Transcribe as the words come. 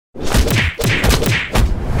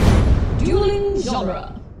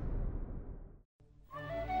genre.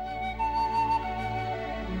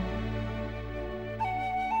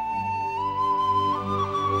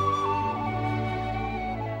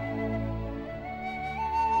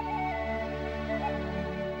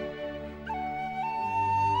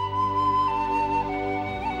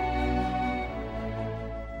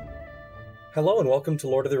 Hello and welcome to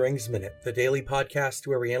Lord of the Rings Minute, the daily podcast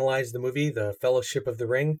where we analyze the movie The Fellowship of the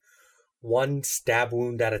Ring, one stab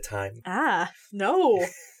wound at a time. No.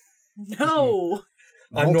 No.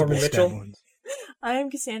 I'm Norman Mitchell. I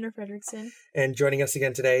am Cassandra Fredrickson. And joining us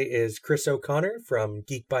again today is Chris O'Connor from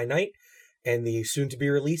Geek by Night and the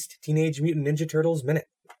soon-to-be-released Teenage Mutant Ninja Turtles Minute.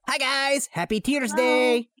 Hi guys! Happy Tears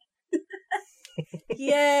Day!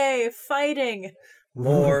 Yay, fighting!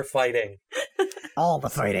 More fighting. All the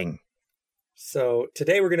fighting. So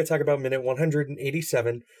today we're going to talk about minute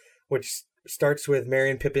 187, which starts with Merry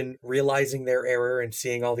and Pippin realizing their error and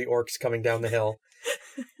seeing all the orcs coming down the hill,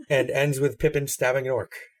 and ends with Pippin stabbing an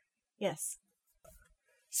orc. Yes.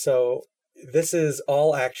 So this is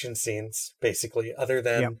all action scenes, basically, other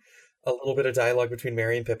than a little bit of dialogue between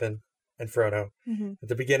Merry and Pippin and Frodo. Mm-hmm. At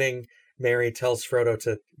the beginning, Merry tells Frodo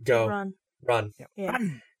to go, run, Yeah.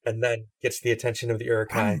 and then gets the attention of the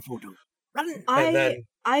Uruk-hai. Run!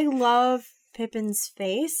 I love Pippin's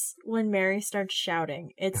face when Merry starts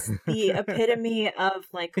shouting. It's the epitome of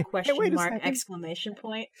like question mark exclamation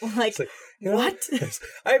point. Like you know, what?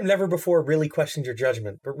 I have never before really questioned your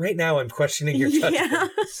judgment, but right now I'm questioning your judgment. Yeah.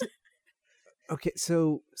 Okay,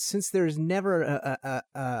 so since there's never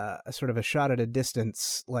a sort of a shot at a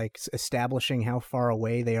distance, like establishing how far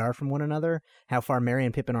away they are from one another, how far Merry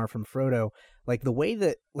and Pippin are from Frodo, like the way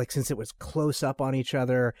that, like since it was close up on each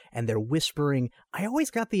other and they're whispering, I always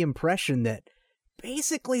got the impression that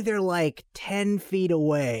basically they're like 10 feet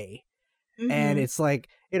away. Mm-hmm. And it's like,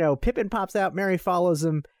 you know, Pippin pops out, Merry follows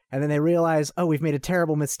him, and then they realize, oh, we've made a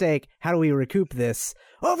terrible mistake. How do we recoup this?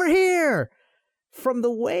 Over here! From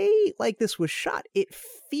the way, like, this was shot, it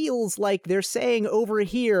feels like they're saying over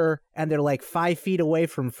here, and they're, like, 5 feet away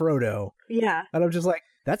from Frodo. Yeah. And I'm just like,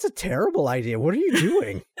 that's a terrible idea. What are you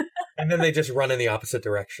doing? And then they just run in the opposite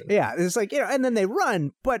direction. Yeah, it's like, you know, and then they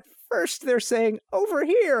run, but first they're saying over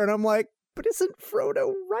here, and I'm like, but isn't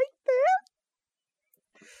Frodo right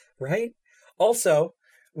there? Right? Also,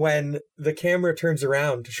 when the camera turns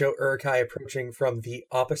around to show Uruk-hai approaching from the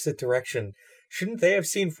opposite direction, shouldn't they have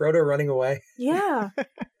seen Frodo running away? Yeah.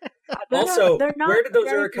 Also, they're not where did those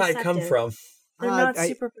very Uruk-hai come from? They're not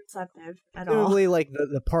super perceptive at all. Probably like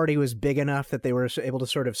the party was big enough that they were able to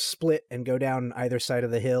sort of split and go down either side of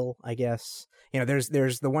the hill, I guess. You know,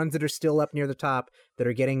 there's the ones that are still up near the top that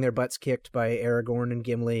are getting their butts kicked by Aragorn and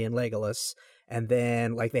Gimli and Legolas, and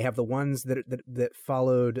then like they have the ones that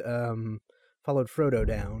followed Frodo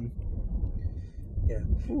down. Yeah,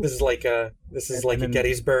 this is like a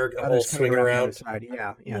Gettysburg, a whole swing around.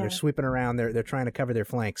 Yeah, they're sweeping around. They're trying to cover their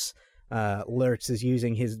flanks. Lurtz is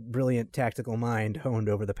using his brilliant tactical mind honed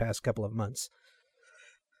over the past couple of months.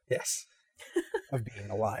 Yes, of being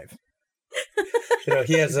alive. You know,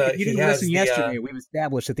 he has. You didn't listen yesterday. We've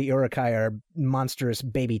established that the Uruk-hai are monstrous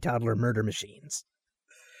baby toddler murder machines.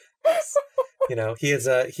 You know, he has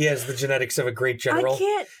the genetics of a great general. I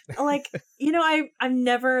can't, like, you know, I've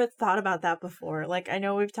never thought about that before. Like, I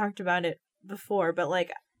know we've talked about it before, but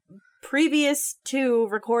like, previous to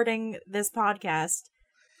recording this podcast,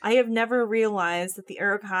 I have never realized that the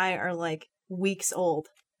Uruk-hai are like weeks old.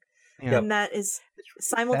 Yeah. And that is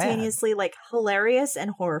simultaneously like hilarious and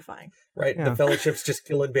horrifying. Right, yeah. The Fellowship's just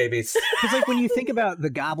killing babies. Because like when you think about the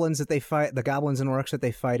goblins that they fight, the goblins and orcs that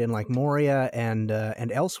they fight in like Moria and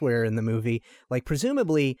elsewhere in the movie, like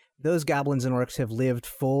presumably those goblins and orcs have lived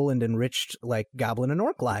full and enriched like goblin and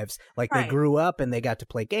orc lives. Like they grew up and they got to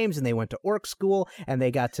play games and they went to orc school and they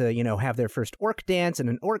got to, you know, have their first orc dance and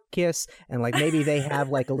an orc kiss and like maybe they have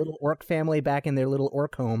like a little orc family back in their little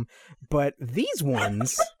orc home. But these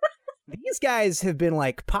ones. These guys have been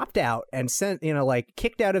like popped out and sent, you know, like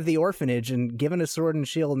kicked out of the orphanage and given a sword and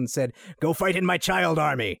shield and said, go fight in my child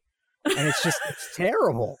army. And it's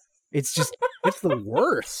terrible. It's the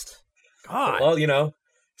worst. God. Well, you know,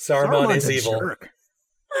 Saruman is evil. Jerk.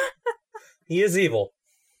 He is evil.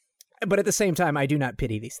 But at the same time, I do not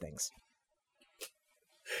pity these things.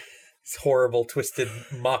 It's horrible, twisted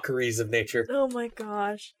mockeries of nature. Oh my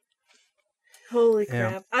gosh. Holy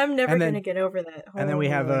crap. I'm never going to get over that. And then we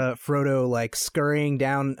have Frodo like scurrying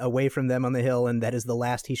down away from them on the hill, and that is the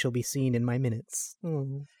last he shall be seen in my minutes.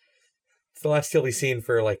 Oh. It's the last he'll be seen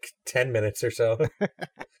for like 10 minutes or so.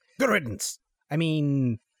 Good riddance. I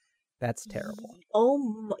mean, that's terrible.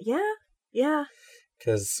 Oh, yeah. Yeah.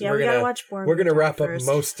 Because we gotta watch Boromir we're going to wrap first.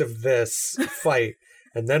 up most of this fight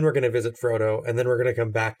and then we're going to visit Frodo, and then we're going to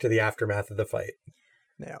come back to the aftermath of the fight.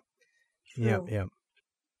 Yeah. True. Yeah.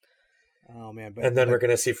 Oh man! And then we're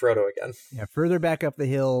going to see Frodo again. Yeah, further back up the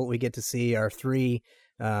hill, we get to see our three,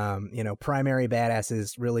 primary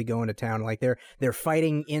badasses really going to town. Like they're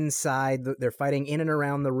fighting inside, they're fighting in and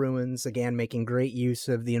around the ruins again, making great use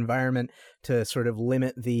of the environment to sort of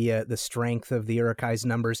limit the strength of the Uruk-hai's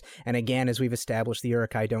numbers. And again, as we've established, the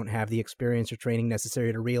Uruk-hai don't have the experience or training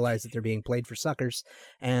necessary to realize that they're being played for suckers.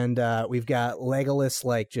 And we've got Legolas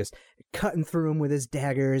like just cutting through them with his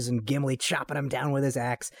daggers, and Gimli chopping them down with his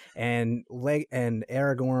axe, and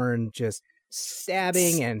Aragorn just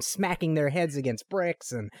stabbing and smacking their heads against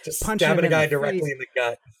bricks and just punching stabbing a them guy in the directly face. in the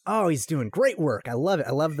gut. Oh, he's doing great work. I love it.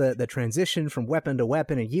 I love the transition from weapon to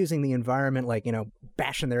weapon and using the environment, like,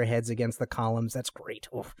 bashing their heads against the columns. That's great.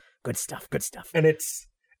 Oh, good stuff. Good stuff. And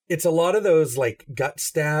it's a lot of those like gut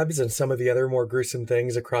stabs and some of the other more gruesome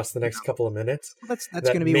things across the next couple of minutes. That's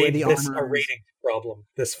going to be where the this armor a rating problem,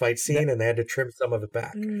 this fight scene, and they had to trim some of it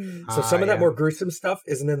back. So Mm. some of that yeah. more gruesome stuff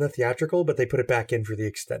isn't in the theatrical, but they put it back in for the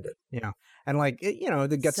extended. Yeah. And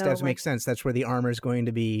the gut So, stabs like- make sense. That's where the armor is going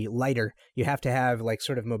to be lighter. You have to have like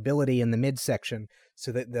sort of mobility in the midsection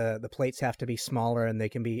so that the plates have to be smaller and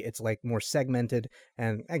it's like more segmented.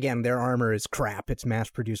 And again, their armor is crap. It's mass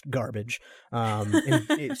produced garbage.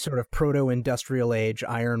 It's sort of proto-industrial age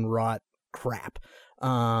iron wrought crap.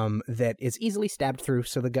 That is easily stabbed through,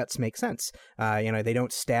 so the guts make sense. They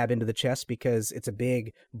don't stab into the chest because it's a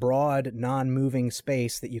big, broad, non-moving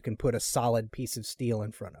space that you can put a solid piece of steel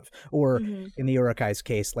in front of. Or, Mhm. in the Uruk-hai's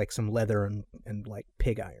case, like some leather and like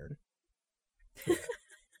pig iron.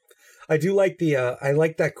 I do like I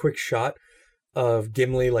like that quick shot of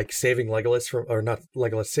Gimli like saving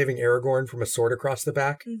Legolas saving Aragorn from a sword across the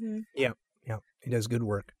back. Mhm. Yeah, he does good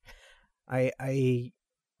work.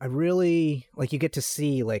 I really like, you get to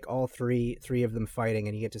see like all three of them fighting,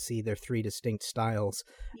 and you get to see their three distinct styles.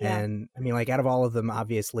 Yeah. And I mean, like, out of all of them,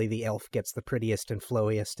 obviously the elf gets the prettiest and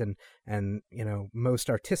flowiest and most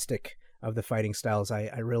artistic of the fighting styles. I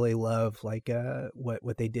really love like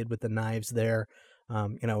what they did with the knives there.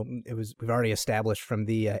 We've already established from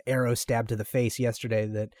the arrow stab to the face yesterday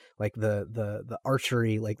that like the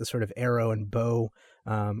archery, like the sort of arrow and bow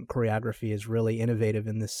choreography is really innovative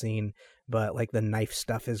in this scene. But like the knife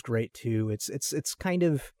stuff is great too. It's kind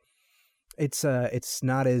of it's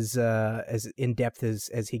not as in depth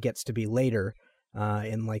as he gets to be later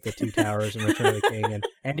in like the Two Towers and Return of the King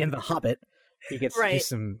and in The Hobbit. He gets to do Right.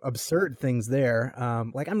 some absurd things there.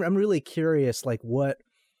 Like I'm really curious, like what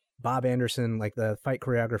Bob Anderson, like the fight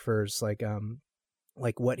choreographers,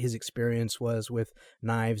 like what his experience was with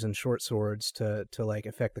knives and short swords to like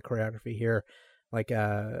affect the choreography here. Like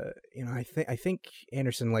I think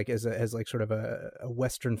Anderson, like as like sort of a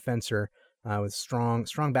Western fencer with strong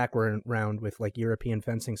background with like European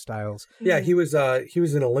fencing styles. Yeah, he was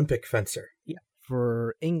an Olympic fencer.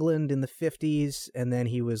 For England in the 50s, and then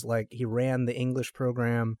he ran the English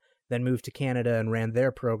program, then moved to Canada and ran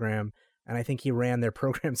their program, and I think he ran their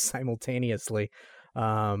program simultaneously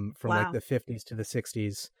from like Wow. the 50s to the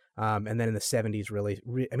 60s, and then in the 70s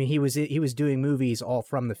I mean, he was doing movies all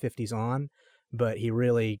from the 50s on, but he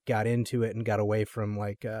really got into it and got away from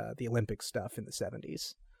like the Olympic stuff in the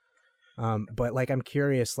 70s. But like I'm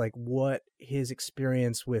curious like what his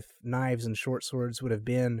experience with knives and short swords would have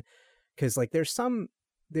been, because like there's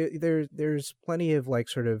plenty of like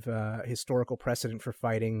sort of historical precedent for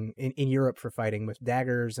fighting in Europe for fighting with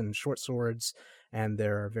daggers and short swords, and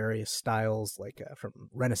there are various styles like from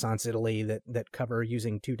Renaissance Italy that cover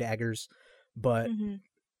using two daggers, but Mhm.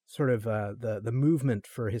 sort of the movement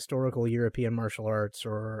for historical European martial arts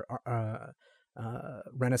or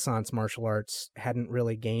Renaissance martial arts hadn't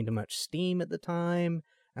really gained much steam at the time,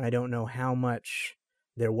 and I don't know how much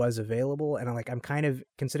there was available. And I'm kind of,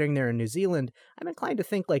 considering they're in New Zealand, I'm inclined to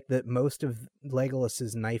think like that most of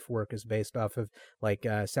Legolas's knife work is based off of like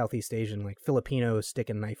Southeast Asian, like Filipino stick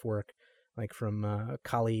and knife work, like from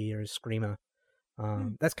Kali or Eskrima.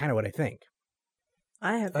 That's kind of what I think.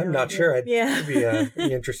 I have. I'm no not idea. sure. Yeah. It'd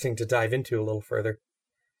be interesting to dive into a little further.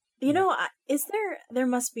 You know, there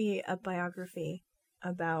must be a biography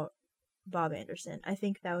about Bob Anderson. I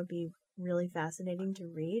think that would be really fascinating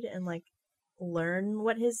to read and like learn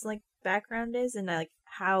what his like background is and like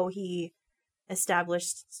how he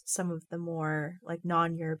established some of the more like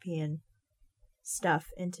non-European stuff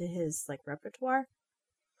into his like repertoire.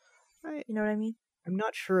 Right. You know what I mean? I'm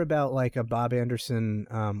not sure about like a Bob Anderson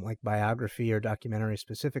like biography or documentary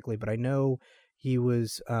specifically, but I know he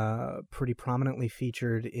was pretty prominently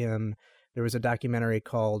featured in. There was a documentary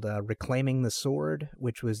called Reclaiming the Sword,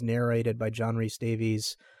 which was narrated by John Rhys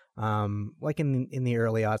Davies, like in the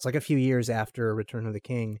early aughts, like a few years after Return of the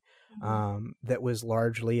King, that was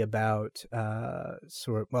largely about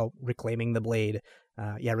reclaiming the blade.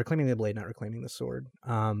 Reclaiming the blade, not reclaiming the sword.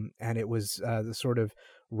 And it was the sort of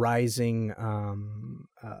rising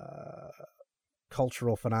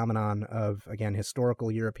cultural phenomenon of, again,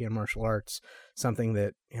 historical European martial arts, something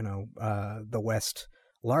that, the West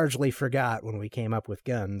largely forgot when we came up with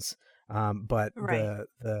guns. But Right.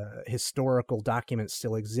 the historical documents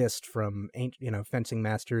still exist from fencing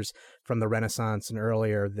masters from the Renaissance and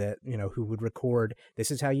earlier that who would record,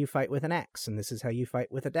 this is how you fight with an axe, and this is how you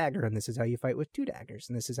fight with a dagger, and this is how you fight with two daggers,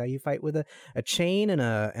 and this is how you fight with a chain and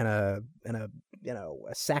a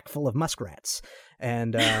sack full of muskrats,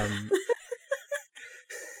 and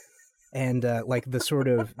and like the sort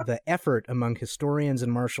of the effort among historians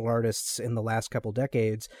and martial artists in the last couple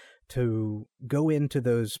decades to go into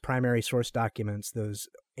those primary source documents, those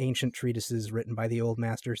ancient treatises written by the old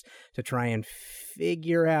masters, to try and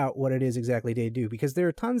figure out what it is exactly they do. Because there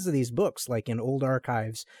are tons of these books, like in old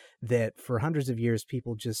archives, that for hundreds of years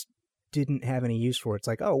people just didn't have any use for. It's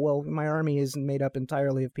like, oh, well, my army isn't made up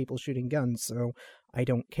entirely of people shooting guns, so I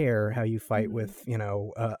don't care how you fight with,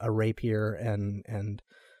 a rapier and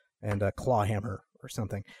a claw hammer or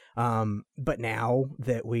something. But now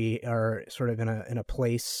that we are sort of in a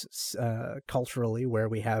place culturally where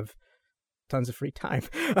we have tons of free time,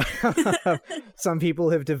 some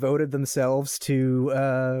people have devoted themselves to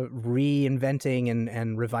reinventing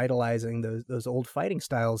and revitalizing those old fighting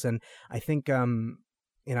styles. And I think,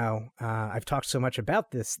 I've talked so much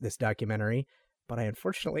about this documentary, but I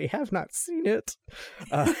unfortunately have not seen it.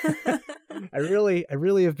 I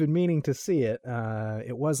really have been meaning to see it.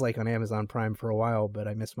 It was like on Amazon Prime for a while, but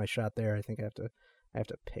I missed my shot there. I think I have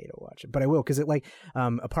to pay to watch it, but I will, because it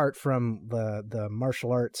apart from the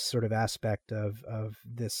martial arts sort of aspect of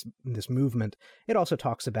this movement, it also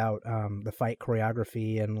talks about the fight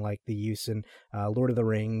choreography and like the use in Lord of the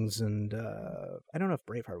Rings, and I don't know if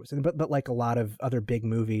Braveheart was in it, but like a lot of other big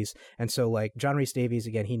movies. And so like John Rhys Davies,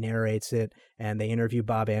 again, he narrates it, and they interview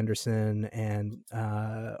Bob Anderson, and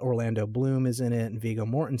Orlando Bloom is in it, and Viggo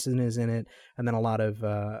Mortensen is in it, and then a lot of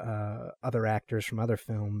other actors from other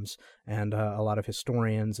films, and a lot of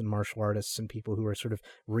historians and martial artists and people who are sort of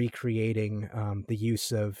recreating the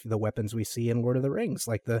use of the weapons we see in Lord of the Rings,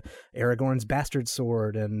 like the Aragorn's bastard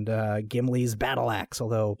sword and Gimli's battle axe,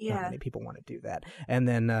 although not many people want to do that, and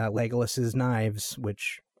then Legolas's knives,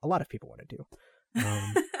 which a lot of people want to do.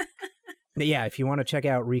 But yeah, if you want to check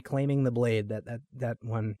out Reclaiming the Blade, that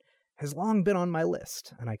one has long been on my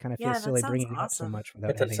list, and I kind of feel silly bringing it up so much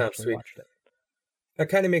without having actually watched it. That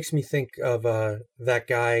kind of makes me think of that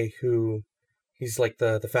guy who he's like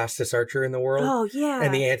the fastest archer in the world. Oh, yeah.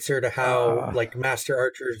 And the answer to how like master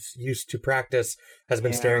archers used to practice has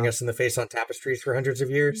been staring us in the face on tapestries for hundreds of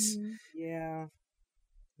years. Yeah.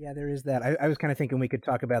 Yeah, there is that. I was kind of thinking we could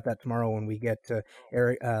talk about that tomorrow when we get to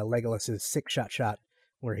Legolas's six-shot,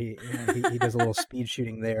 where he does a little speed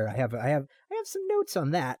shooting there. I have some notes on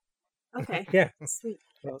that. Okay. Yeah. Sweet.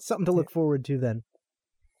 Well, something to look forward to then.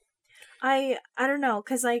 I don't know,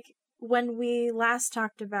 because like when we last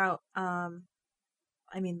talked about the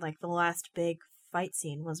last big fight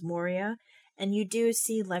scene was Moria, and you do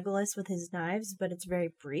see Legolas with his knives, but it's very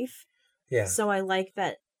brief. Yeah. So I like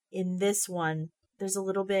that in this one there's a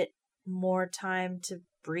little bit more time to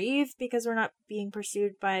breathe, because we're not being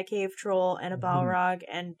pursued by a cave troll and a Balrog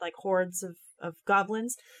and like hordes of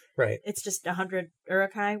goblins. Right. It's just 100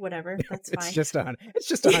 Uruk-hai, whatever. That's fine. It's just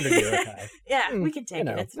 100 Uruk-hai. Yeah, we can take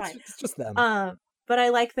it. It's fine. It's just them. But I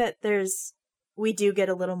like that we do get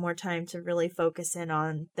a little more time to really focus in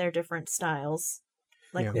on their different styles,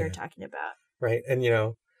 like we were talking about. Right. And,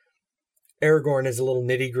 Aragorn is a little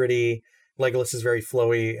nitty gritty. Legolas is very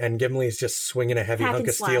flowy, and Gimli is just swinging a heavy hunk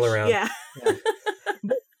of steel around. Yeah.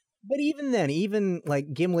 But even then, even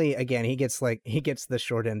like Gimli, again, he gets the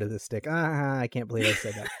short end of the stick. I can't believe I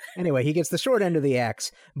said that. Anyway, he gets the short end of the axe.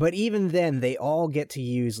 But even then, they all get to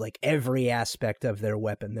use like every aspect of their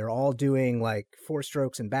weapon. They're all doing like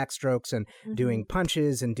forestrokes and backstrokes, and doing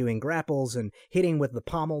punches and doing grapples and hitting with the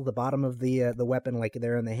pommel, the bottom of the weapon, like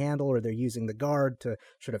they're in the handle, or they're using the guard to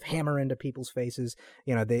sort of hammer into people's faces.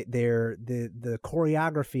 The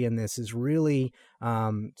choreography in this is really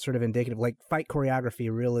sort of indicative. Like fight choreography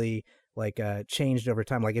really changed over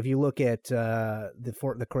time. Like if you look at the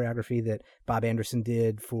choreography that Bob Anderson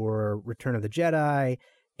did for Return of the Jedi,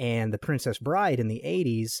 and The Princess Bride in the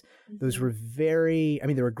 80s, those were they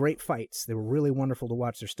were great fights. They were really wonderful to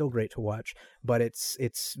watch. They're still great to watch, but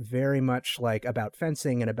it's very much like about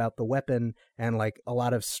fencing and about the weapon and like a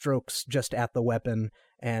lot of strokes just at the weapon.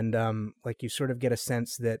 And like you sort of get a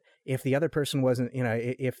sense that if the other person wasn't,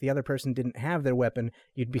 if the other person didn't have their weapon,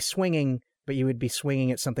 you'd be swinging, but you would be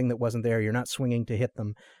swinging at something that wasn't there. You're not swinging to hit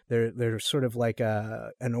them. They're sort of like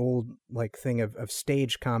an old like thing of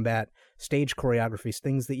stage combat, stage choreographies,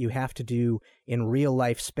 things that you have to do in real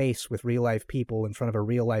life space with real life people in front of a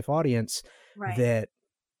real life audience that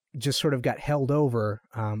just sort of got held over.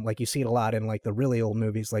 Like you see it a lot in like the really old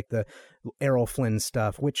movies, like the Errol Flynn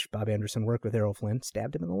stuff, which Bob Anderson worked with Errol Flynn,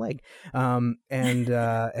 stabbed him in the leg, and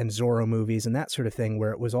Zorro movies and that sort of thing,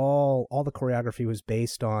 where it was all the choreography was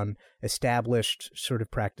based on established sort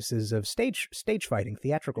of practices of stage fighting,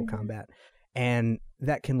 theatrical combat, and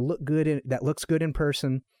that can look good. That looks good in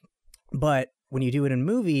person, but when you do it in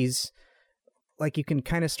movies, like you can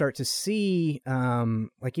kind of start to see,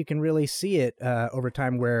 like you can really see it over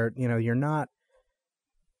time where, you're not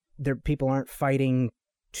there. People aren't fighting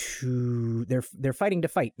they're fighting to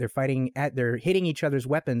fight. They're hitting each other's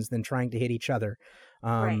weapons than trying to hit each other.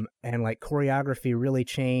 And like choreography really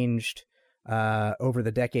changed over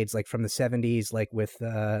the decades, like from the 70s, like with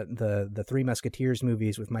the Three Musketeers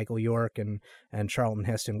movies with Michael York and Charlton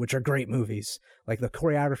Heston, which are great movies. Like the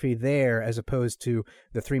choreography there, as opposed to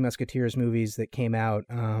the Three Musketeers movies that came out,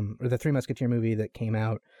 or the Three Musketeer movie that came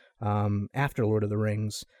out after Lord of the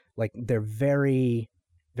Rings, like they're very,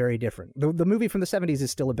 very different. The movie from the 70s is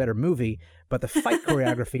still a better movie, but the fight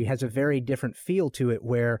choreography has a very different feel to it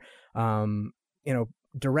where,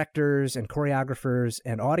 directors and choreographers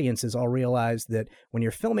and audiences all realize that when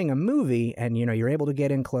you're filming a movie and you're able to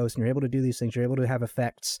get in close and you're able to do these things, you're able to have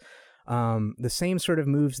effects, the same sort of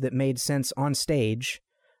moves that made sense on stage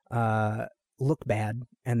look bad,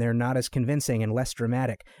 and they're not as convincing and less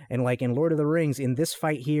dramatic. And like in Lord of the Rings, in this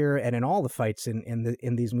fight here and in all the fights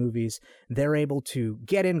in these movies, they're able to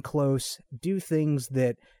get in close, do things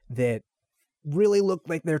that really look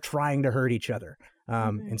like they're trying to hurt each other.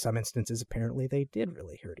 In some instances, apparently they did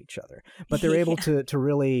really hurt each other, but they're able to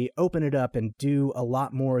really open it up and do a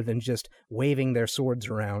lot more than just waving their swords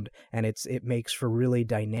around. And it makes for really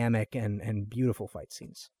dynamic and beautiful fight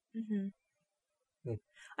scenes.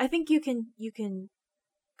 I think you can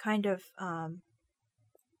kind of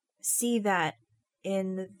see that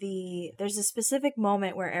there's a specific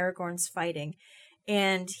moment where Aragorn's fighting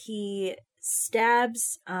and he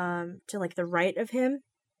stabs to like the right of him,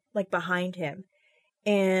 like behind him.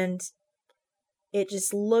 And it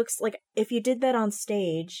just looks like if you did that on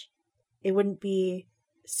stage, it wouldn't be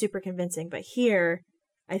super convincing. But here,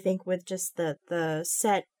 I think with just the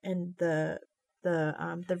set and the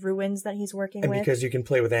ruins that he's working with, because you can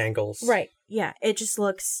play with angles, right? Yeah, it just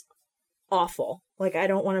looks awful. Like I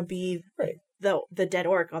don't want to be the dead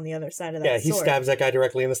orc on the other side of that. Yeah, he stabs that guy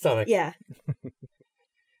directly in the stomach. Yeah,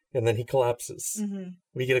 and then he collapses.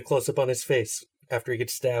 We get a close up on his face after he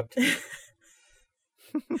gets stabbed.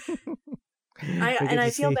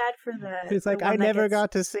 I feel bad for the. It's like I never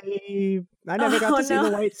got to see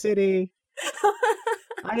the White City.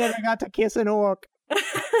 I never got to kiss an orc.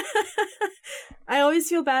 I always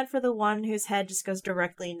feel bad for the one whose head just goes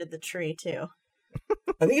directly into the tree too.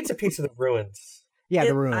 I think it's a piece of the ruins. Yeah,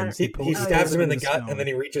 the ruins. He stabs him in the gut, and then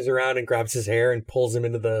he reaches around and grabs his hair and pulls him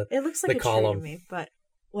into the. It looks like a column. tree to me, but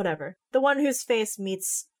whatever. The one whose face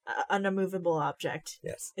meets an immovable object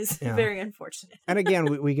is very unfortunate. And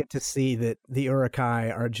again, we get to see that the Uruk-hai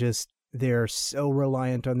are they're so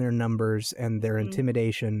reliant on their numbers and their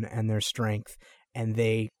intimidation and their strength, and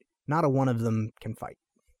not a one of them can fight.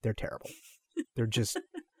 They're terrible. They're just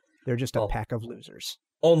a pack of losers.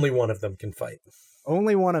 Only one of them can fight.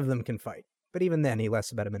 Only one of them can fight. But even then, he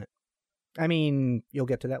lasts about a minute. I mean, you'll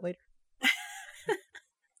get to that later.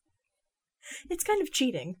 It's kind of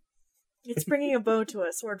cheating. It's bringing a bow to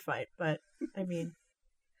a sword fight, but, I mean,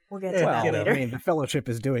 we'll get to that later. I mean, the Fellowship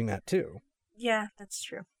is doing that, too. Yeah, that's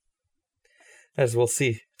true. As we'll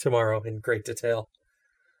see tomorrow in great detail.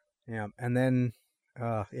 Yeah, and then,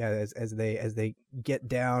 as they get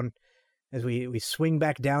down, as we swing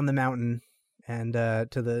back down the mountain, and to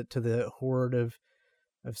the horde of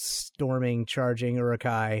storming, charging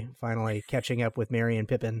Uruk-hai, finally catching up with Merry and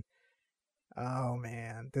Pippin. Oh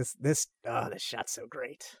man, this shot's so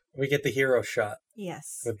great. We get the hero shot.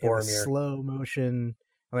 Yes. With Boromir. Slow motion.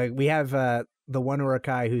 Like we have the one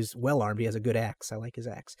Uruk-hai who's well armed. He has a good axe. I like his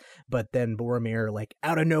axe. But then Boromir, like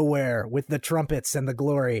out of nowhere with the trumpets and the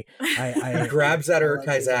glory, he grabs that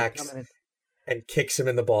Uruk-hai's axe and kicks him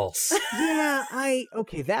in the balls. Yeah,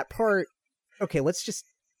 that part. Okay, let's just.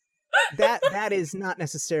 that is not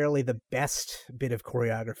necessarily the best bit of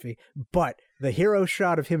choreography, but the hero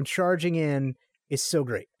shot of him charging in is so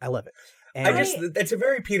great. I love it. And it's a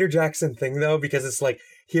very Peter Jackson thing though, because it's like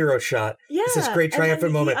hero shot. Yeah, it's this great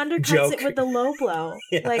triumphant moment. He undercuts joke it with the low blow.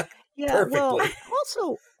 Yeah. Like, yeah, Perfectly.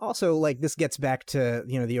 well, also like this gets back to,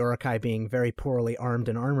 you know, the Uruk-hai being very poorly armed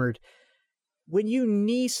and armored. When you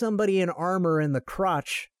knee somebody in armor in the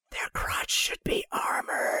crotch, their crotch should be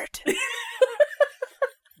armored.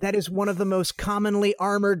 That is one of the most commonly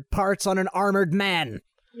armored parts on an armored man.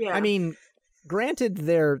 yeah. I mean, granted,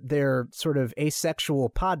 they're sort of asexual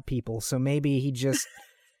pod people, so maybe he just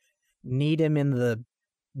need him in the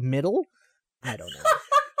middle. I don't know.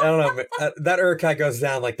 I don't know. That Uruk-hai goes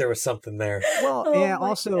down like there was something there. Well, Oh yeah. my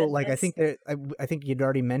Also, like I goodness. think I think you'd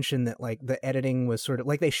already mentioned that like the editing was sort of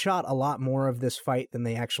like they shot a lot more of this fight than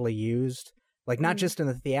they actually used. Like not just in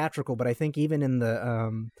the theatrical, but I think even in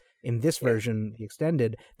the in this version, the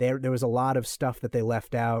extended, there was a lot of stuff that they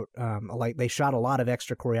left out. Like they shot a lot of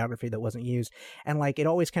extra choreography that wasn't used, and like it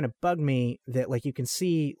always kind of bugged me that like you can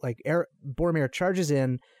see like Boromir charges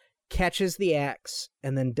in, catches the axe,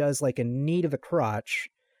 and then does like a knee to the crotch.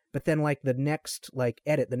 But then, like, the next, like,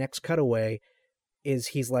 edit, the next cutaway is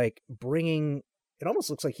he's, like, bringing... It almost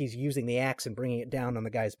looks like he's using the axe and bringing it down on the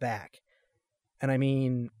guy's back. And, I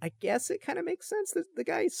mean, I guess it kind of makes sense that the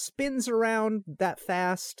guy spins around that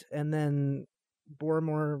fast, and then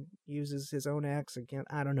Boromir uses his own axe again.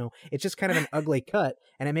 I don't know. It's just kind of an ugly cut,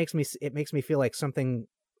 and it makes me feel like something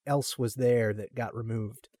else was there that got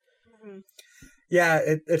removed. Mm-hmm. Yeah,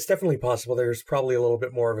 it's definitely possible. There's probably a little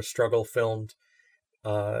bit more of a struggle filmed.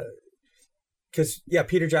 Because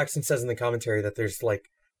Peter Jackson says in the commentary that there's like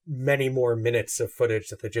many more minutes of footage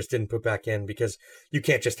that they just didn't put back in because you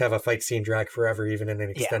can't just have a fight scene drag forever, even in an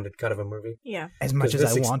extended cut of a movie. Yeah, as much as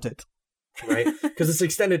I want it, right? Because this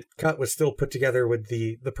extended cut was still put together with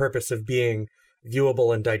the purpose of being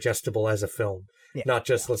viewable and digestible as a film, not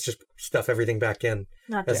just let's just stuff everything back in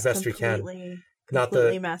as best we can. Not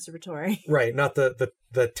completely masturbatory. Right, not the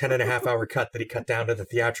 10.5 hour cut that he cut down to the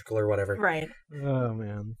theatrical or whatever. Right. Oh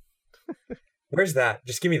man. Where's that?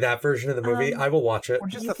 Just give me that version of the movie. I will watch it. Or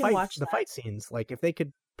just You can watch the fight scenes. Like if they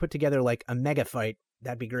could put together like a mega fight,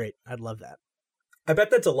 that'd be great. I'd love that. I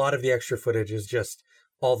bet that's a lot of the extra footage is just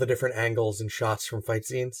all the different angles and shots from fight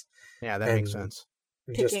scenes. Yeah, that makes sense.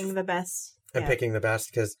 Picking the best. And picking the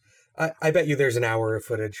best, because I bet you there's an hour of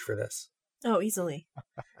footage for this. Oh, easily.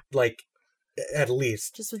 Like, at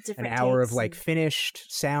least. Just with different an hour takes of like finished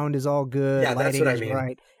sound is all good. Yeah, that's lighting what I is mean.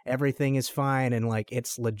 right. Everything is fine, and like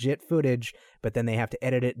it's legit footage. But then they have to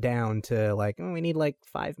edit it down to like, oh, we need like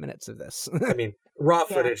 5 minutes of this. I mean, raw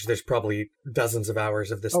footage. There's probably dozens of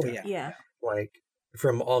hours of this stuff. Yeah. Like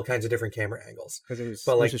from all kinds of different camera angles. Because it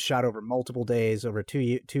like, was shot over multiple days, over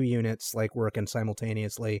two units, like working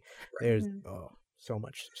simultaneously. Right. There's so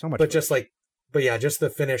much. But footage. just the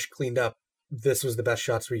finish cleaned up. This was the best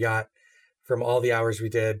shots we got from all the hours we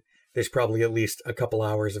did. There's probably at least a couple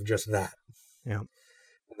hours of just that. Yeah.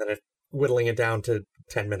 And then whittling it down to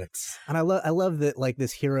 10 minutes. And I love that like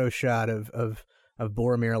this hero shot of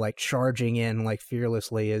Boromir like charging in like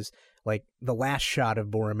fearlessly is like the last shot of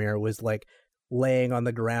Boromir was like laying on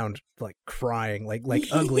the ground like crying, like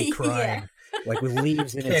ugly crying. Like with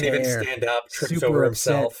leaves in his hair. Can't even stand up, trips super over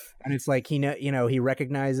upset. himself. And it's like he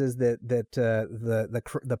recognizes that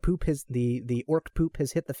the poop the orc poop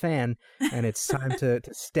has hit the fan, and it's time to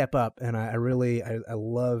step up. And I really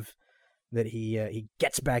love that he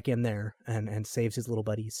gets back in there and saves his little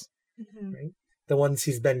buddies. Mm-hmm. Right? The ones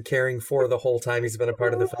he's been caring for the whole time he's been a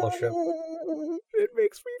part of the Fellowship. It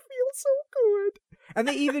makes me feel so good. And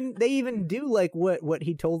they even do like what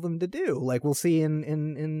he told them to do. Like we'll see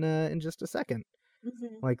in just a second.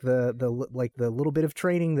 Mm-hmm. Like the little bit of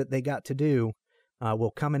training that they got to do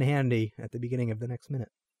will come in handy at the beginning of the next minute.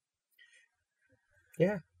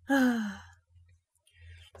 Yeah.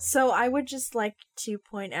 So I would just like to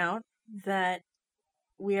point out that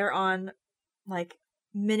we are on like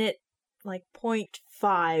minute like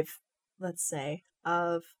 0.5, let's say,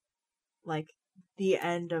 of like the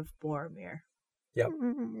end of Boromir. Yep.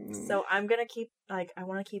 So I'm gonna keep I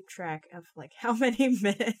want to keep track of like how many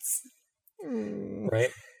minutes, Right.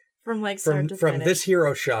 From like start to from finish. this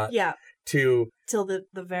hero shot. Yeah. To till the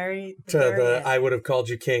very end. I would have called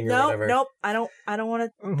you king or whatever. Nope. I don't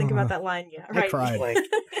want to think about that line yet. I cried. Like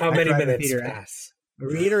how many minutes pass?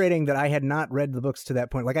 Reiterating that I had not read the books to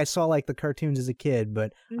that point. Like I saw like the cartoons as a kid,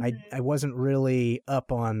 but I wasn't really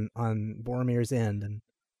up on Boromir's end, and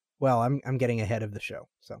well, I'm getting ahead of the show.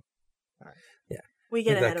 So, all right. Yeah, we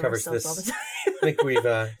get ahead of ourselves all the time. I think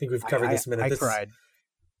we've covered this minute. I cried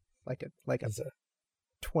like a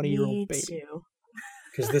 20-year-old baby. Too.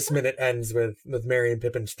 Because this minute ends with Merry and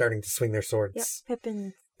Pippin starting to swing their swords. Yep,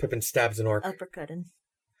 Pippin stabs an orc. uppercutting.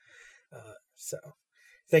 So,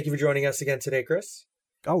 thank you for joining us again today, Chris.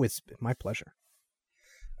 Oh, it's my pleasure.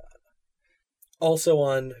 Also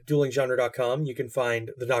on duelinggenre.com, you can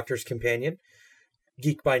find The Doctor's Companion,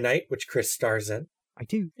 Geek by Night, which Chris stars in. I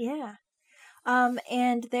do. Yeah.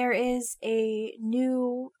 And there is a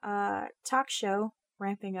new talk show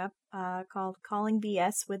ramping up called Calling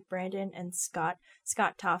BS with Brandon and Scott.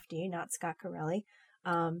 Scott Tofty, not Scott Corelli.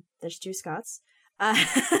 There's two Scotts.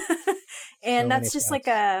 And that's just like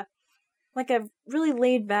a really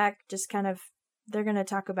laid back, just kind of, they're going to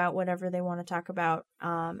talk about whatever they want to talk about.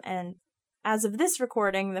 And as of this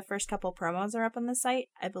recording, the first couple promos are up on the site.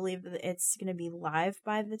 I believe that it's going to be live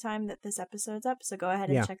by the time that this episode's up. So go ahead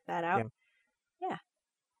and check that out. Yeah.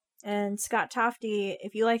 And Scott Tofty,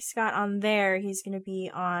 if you like Scott on there, he's going to be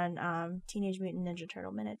on Teenage Mutant Ninja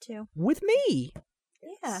Turtle Minute too. With me.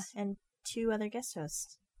 Yeah, and 2 other guest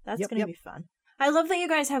hosts. That's going to be fun. I love that you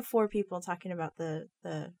guys have 4 people talking about the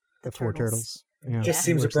 4 turtles. Yeah. Just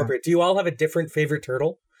seems appropriate. Do you all have a different favorite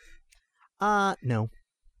turtle? No.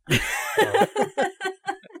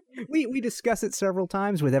 We discuss it several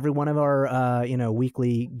times with every one of our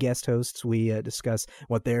weekly guest hosts. We discuss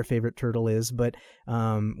what their favorite turtle is, but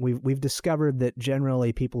we've discovered that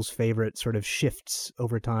generally people's favorite sort of shifts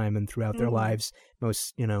over time and throughout their lives.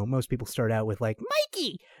 Most people start out with like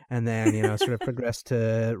Mikey, and then sort of progress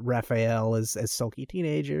to Raphael as sulky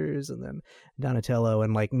teenagers, and then Donatello,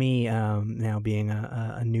 and like me now being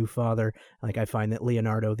a new father, like I find that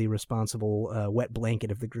Leonardo, the responsible wet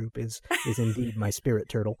blanket of the group, is indeed my spirit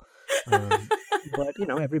turtle. But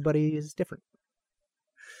everybody is different.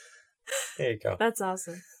 There you go. That's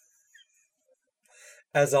awesome.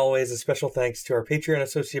 As always, a special thanks to our Patreon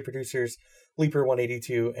associate producers,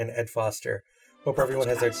 Leaper182 and Ed Foster. Hope everyone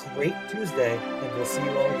has a great Tuesday, and we'll see you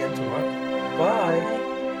all again tomorrow.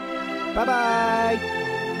 Bye. Bye-bye.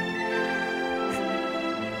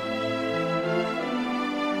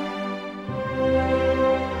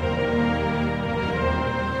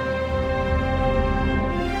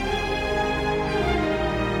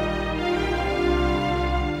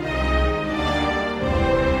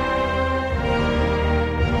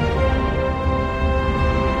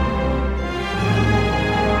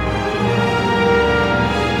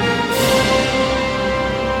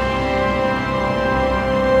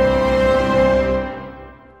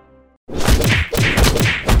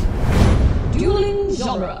 Dueling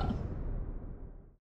Genre.